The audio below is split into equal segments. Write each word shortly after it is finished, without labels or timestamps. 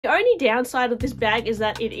The only downside of this bag is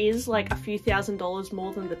that it is like a few $1,000s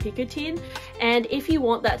more than the Picotin, and if you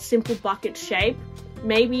want that simple bucket shape,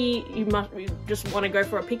 maybe you just want to go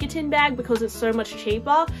for a Picotin bag because it's so much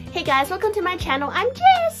cheaper. Hey guys, welcome to my channel. I'm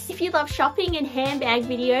Jess. If you love shopping and handbag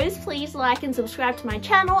videos, please like and subscribe to my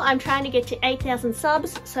channel. I'm trying to get to 8,000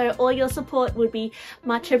 subs, so all your support would be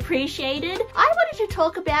much appreciated. I wanted to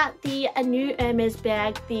talk about the new Hermes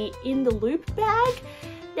bag, the In the Loop bag.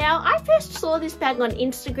 Now, I first saw this bag on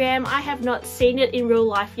Instagram. I have not seen it in real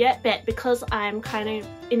life yet, but because I'm kind of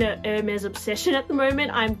in a Hermes obsession at the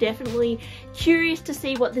moment, I'm definitely curious to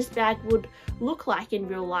see what this bag would look like in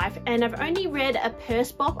real life. And I've only read a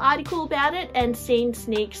Purse Bop article about it and seen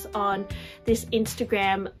sneaks on this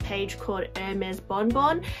Instagram page called Hermes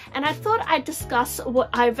Bonbon. And I thought I'd discuss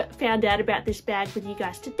what I've found out about this bag with you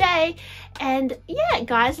guys today. And yeah,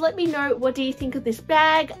 guys, let me know, what do you think of this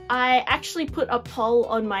bag? I actually put a poll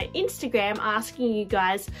on my Instagram asking you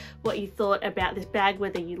guys what you thought about this bag,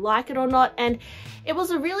 whether you like it or not. And it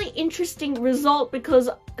was a really interesting result because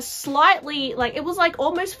slightly, like, it was like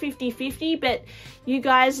almost 50-50, but you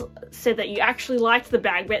guys said that you actually liked the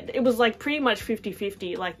bag, but it was like pretty much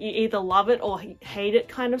 50-50, like you either love it or hate it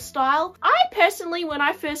kind of style. I personally, when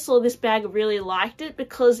I first saw this bag, really liked it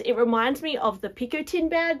because it reminds me of the Picotin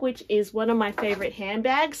bag, which is one of my favorite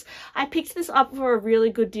handbags. I picked this up for a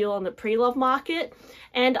really good deal on the pre-love market,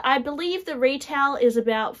 and I believe the retail is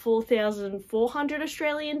about 4,400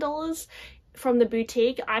 Australian dollars. From the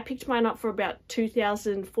boutique. I picked mine up for about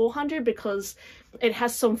 2,400 because it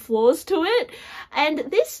has some flaws to it. And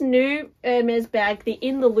this new Hermes bag, the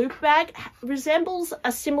In the Loop bag, resembles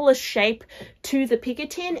a similar shape to the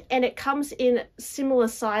Picotin, and it comes in similar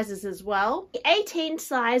sizes as well. The 18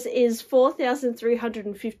 size is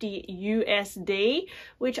 4,350 USD,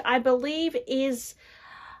 which I believe is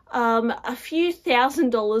a few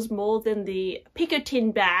 $1,000s more than the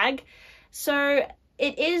Picotin bag. So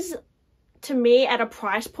it is, to me, at a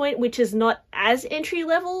price point which is not as entry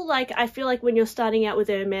level. Like, I feel like when you're starting out with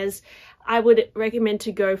Hermes, I would recommend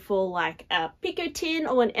to go for like a Picotin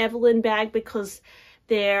or an Evelyn bag because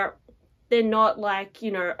they're not like, you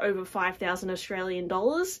know, over 5,000 Australian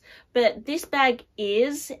dollars. But this bag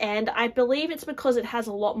is, and I believe it's because it has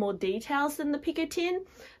a lot more details than the Picotin.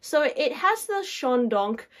 So it has the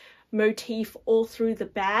Chandon motif all through the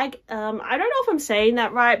bag. I don't know if I'm saying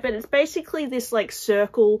that right, but it's basically this like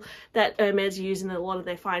circle that Hermes use in a lot of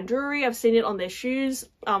their fine jewelry. I've seen it on their shoes,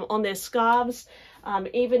 on their scarves,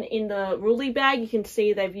 even in the Roulis bag you can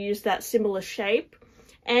see they've used that similar shape.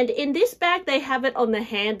 And in this bag they have it on the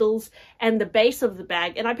handles and the base of the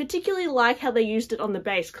bag, and I particularly like how they used it on the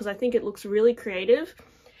base because I think it looks really creative.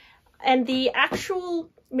 And the actual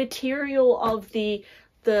material of the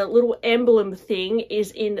little emblem thing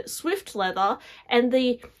is in Swift leather, and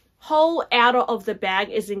the whole outer of the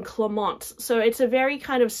bag is in Clermont. So it's a very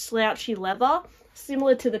kind of slouchy leather,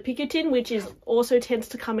 similar to the Picotin, which is also tends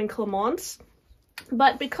to come in Clermonts.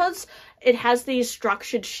 But because it has these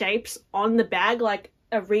structured shapes on the bag, like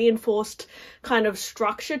a reinforced kind of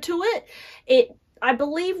structure to it, it, I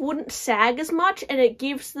believe, wouldn't sag as much, and it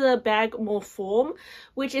gives the bag more form,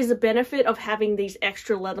 which is a benefit of having these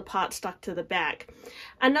extra leather parts stuck to the bag.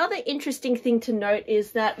 Another interesting thing to note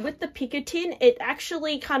is that with the Picotin, it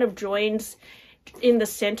actually kind of joins in the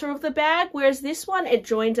center of the bag, whereas this one, it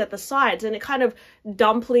joins at the sides and it kind of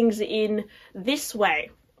dumplings in this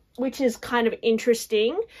way, which is kind of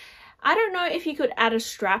interesting. I don't know if you could add a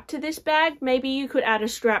strap to this bag. Maybe you could add a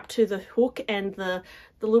strap to the hook and the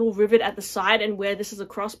little rivet at the side and wear this as a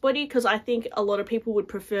crossbody, because I think a lot of people would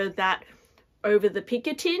prefer that over the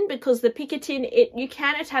Picotin, because the Picotin, you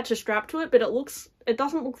can attach a strap to it, but it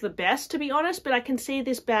doesn't look the best, to be honest. But I can see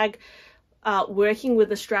this bag working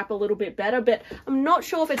with a strap a little bit better, but I'm not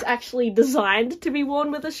sure if it's actually designed to be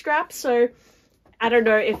worn with a strap, so I don't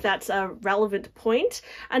know if that's a relevant point.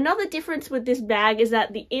 Another difference with this bag is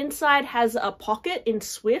that the inside has a pocket in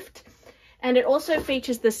Swift, and it also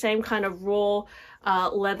features the same kind of raw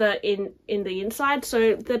leather in the inside.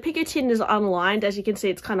 So the Picotin is unlined, as you can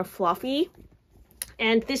see, it's kind of fluffy.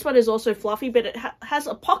 And this one is also fluffy, but it has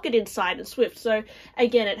a pocket inside in Swift. So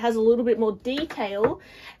again, it has a little bit more detail.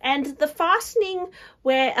 And the fastening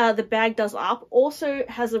where the bag does up also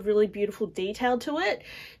has a really beautiful detail to it.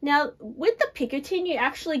 Now, with the Picotin, you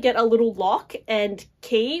actually get a little lock and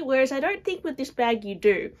key, whereas I don't think with this bag you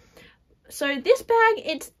do. So this bag,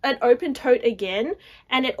 it's an open tote again,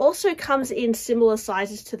 and it also comes in similar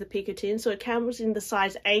sizes to the Picotin. So it comes in the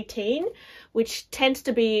size 18, which tends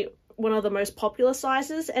to be one of the most popular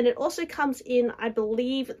sizes, and it also comes in, I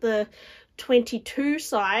believe, the 22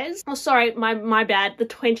 size. Oh, sorry, my bad, the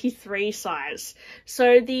 23 size.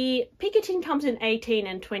 So the Picotin comes in 18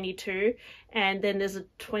 and 22, and then there's a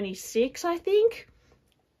 26, I think.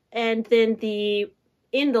 And then the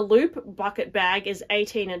in the loop bucket bag is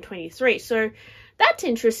 18 and 23. So that's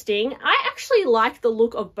interesting. I actually like the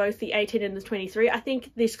look of both the 18 and the 23. I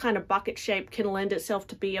think this kind of bucket shape can lend itself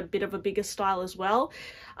to be a bit of a bigger style as well.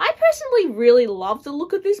 I personally really love the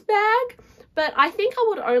look of this bag, but I think I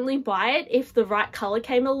would only buy it if the right color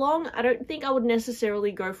came along. I don't think I would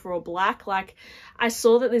necessarily go for a black. Like, I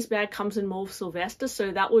saw that this bag comes in Mauve Sylvester,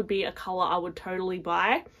 so that would be a color I would totally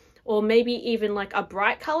buy. Or maybe even like a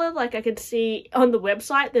bright color. Like, I could see on the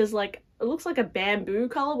website there's like, it looks like a bamboo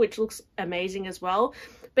color, which looks amazing as well.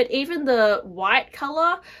 But even the white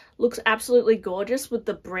color looks absolutely gorgeous with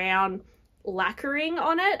the brown lacquering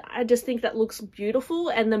on it. I just think that looks beautiful,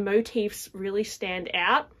 and the motifs really stand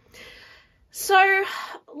out. So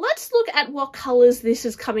let's look at what colors this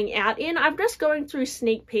is coming out in. I'm just going through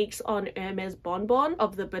sneak peeks on Hermes Bonbon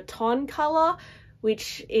of the Baton color,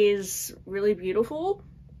 which is really beautiful.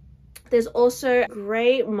 There's also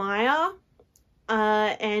Grey Maya,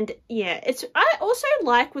 and yeah, I also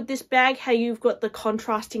like with this bag how you've got the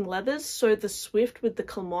contrasting leathers, so the Swift with the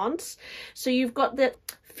Clemence. So you've got the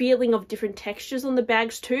feeling of different textures on the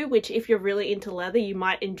bags too, which if you're really into leather, you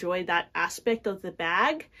might enjoy that aspect of the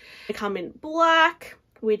bag. They come in black,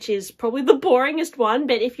 which is probably the boringest one,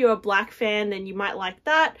 but if you're a black fan, then you might like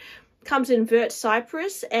that. Comes in Vert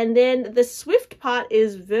Cypress, and then the Swift part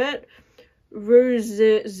is Vert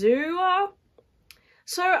Rosua.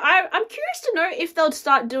 So I'm curious to know if they'll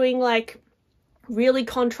start doing like really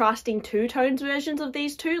contrasting two-tones versions of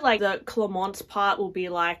these two. Like the Clemence part will be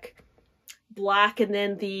like black, and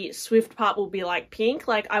then the Swift part will be like pink.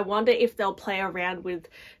 Like, I wonder if they'll play around with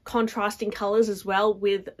contrasting colors as well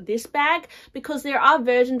with this bag, because there are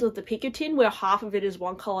versions of the Picotin where half of it is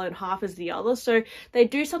one color and half is the other. So they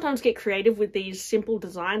do sometimes get creative with these simple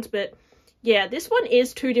designs, but yeah, this one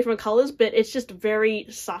is two different colors, but it's just very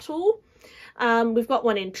subtle. We've got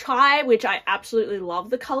one in Chai, which I absolutely love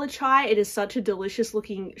the color Chai. It is such a delicious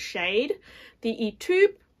looking shade. The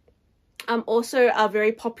Etoupe, also a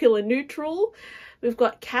very popular neutral. We've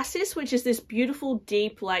got Cassis, which is this beautiful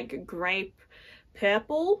deep like grape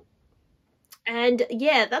purple. And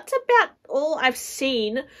yeah, that's about all I've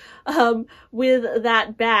seen with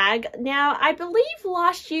that bag. Now, I believe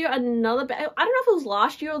last year another bag, I don't know if it was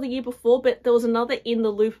last year or the year before, but there was another in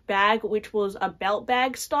the loop bag, which was a belt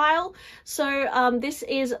bag style. So this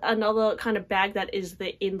is another kind of bag that is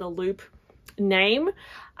the in the loop name.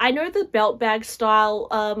 I know the belt bag style,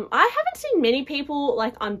 I haven't seen many people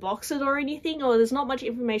like unbox it or anything, or there's not much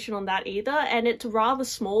information on that either, and it's rather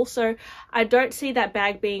small, so I don't see that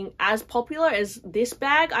bag being as popular as this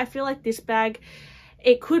bag. I feel like this bag,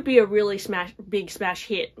 it could be a really big smash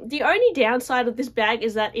hit. The only downside of this bag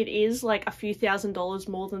is that it is like a few $1,000s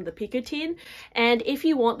more than the Picotin, and if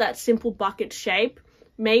you want that simple bucket shape,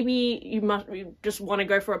 maybe you just want to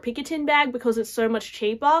go for a Picotin bag because it's so much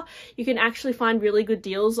cheaper. You can actually find really good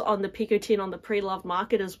deals on the Picotin on the pre-loved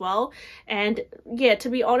market as well. And yeah, to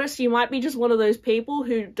be honest, you might be just one of those people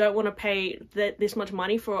who don't want to pay this much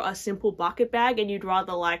money for a simple bucket bag, and you'd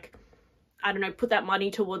rather, like, I don't know, put that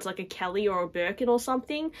money towards like a Kelly or a Birkin or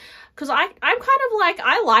something. Because I'm kind of like,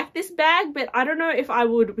 I like this bag, but I don't know if I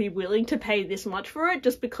would be willing to pay this much for it,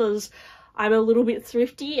 just because I'm a little bit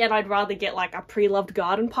thrifty and I'd rather get like a pre-loved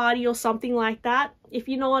garden party or something like that, if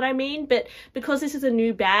you know what I mean. But because this is a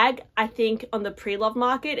new bag, I think on the pre-loved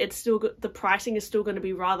market, it's still the pricing is still going to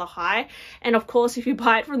be rather high. And of course, if you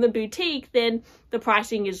buy it from the boutique, then the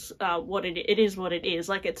pricing is what it is.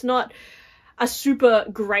 Like, it's not a super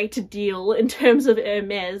great deal in terms of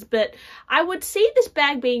Hermes, but I would see this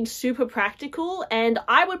bag being super practical, and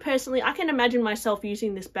I would personally, I can imagine myself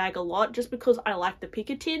using this bag a lot just because I like the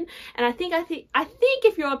Picotin, and I think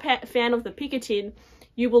if you're a fan of the Picotin,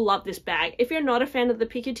 you will love this bag. If you're not a fan of the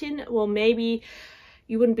Picotin, well, maybe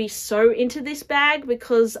you wouldn't be so into this bag,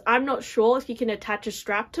 because I'm not sure if you can attach a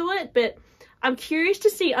strap to it, but I'm curious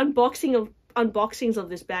to see unboxings of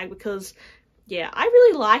this bag, because yeah, I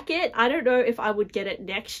really like it. I don't know if I would get it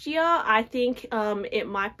next year. I think it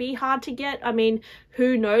might be hard to get. I mean,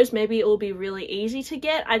 who knows? Maybe it will be really easy to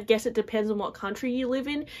get. I guess it depends on what country you live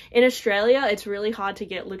in. In Australia, it's really hard to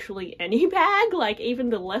get literally any bag, like even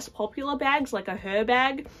the less popular bags, like a Her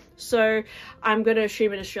bag. So I'm going to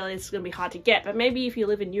assume in Australia it's going to be hard to get. But maybe if you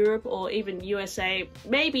live in Europe or even USA,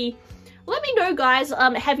 maybe. Let me know, guys,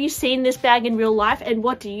 have you seen this bag in real life, and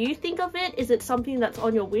what do you think of it? Is it something that's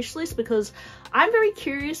on your wish list? Because I'm very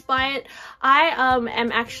curious by it. I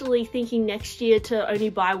am actually thinking next year to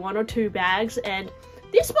only buy 1 or 2 bags and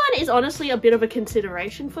This one is honestly a bit of a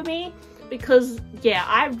consideration for me because, yeah,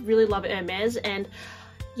 I really love Hermes, and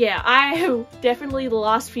yeah, I definitely the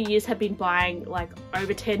last few years have been buying like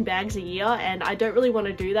over 10 bags a year, and I don't really want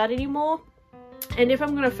to do that anymore. And if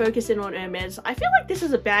I'm going to focus in on Hermes, I feel like this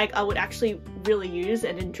is a bag I would actually really use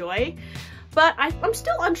and enjoy. But I'm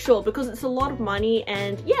still unsure because it's a lot of money,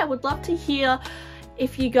 and yeah, I would love to hear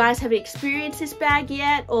if you guys have experienced this bag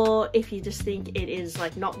yet, or if you just think it is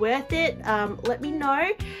like not worth it. Let me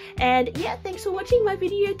know. And yeah, thanks for watching my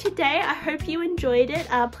video today. I hope you enjoyed it.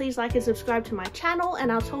 Please like and subscribe to my channel,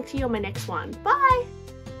 and I'll talk to you on my next one. Bye!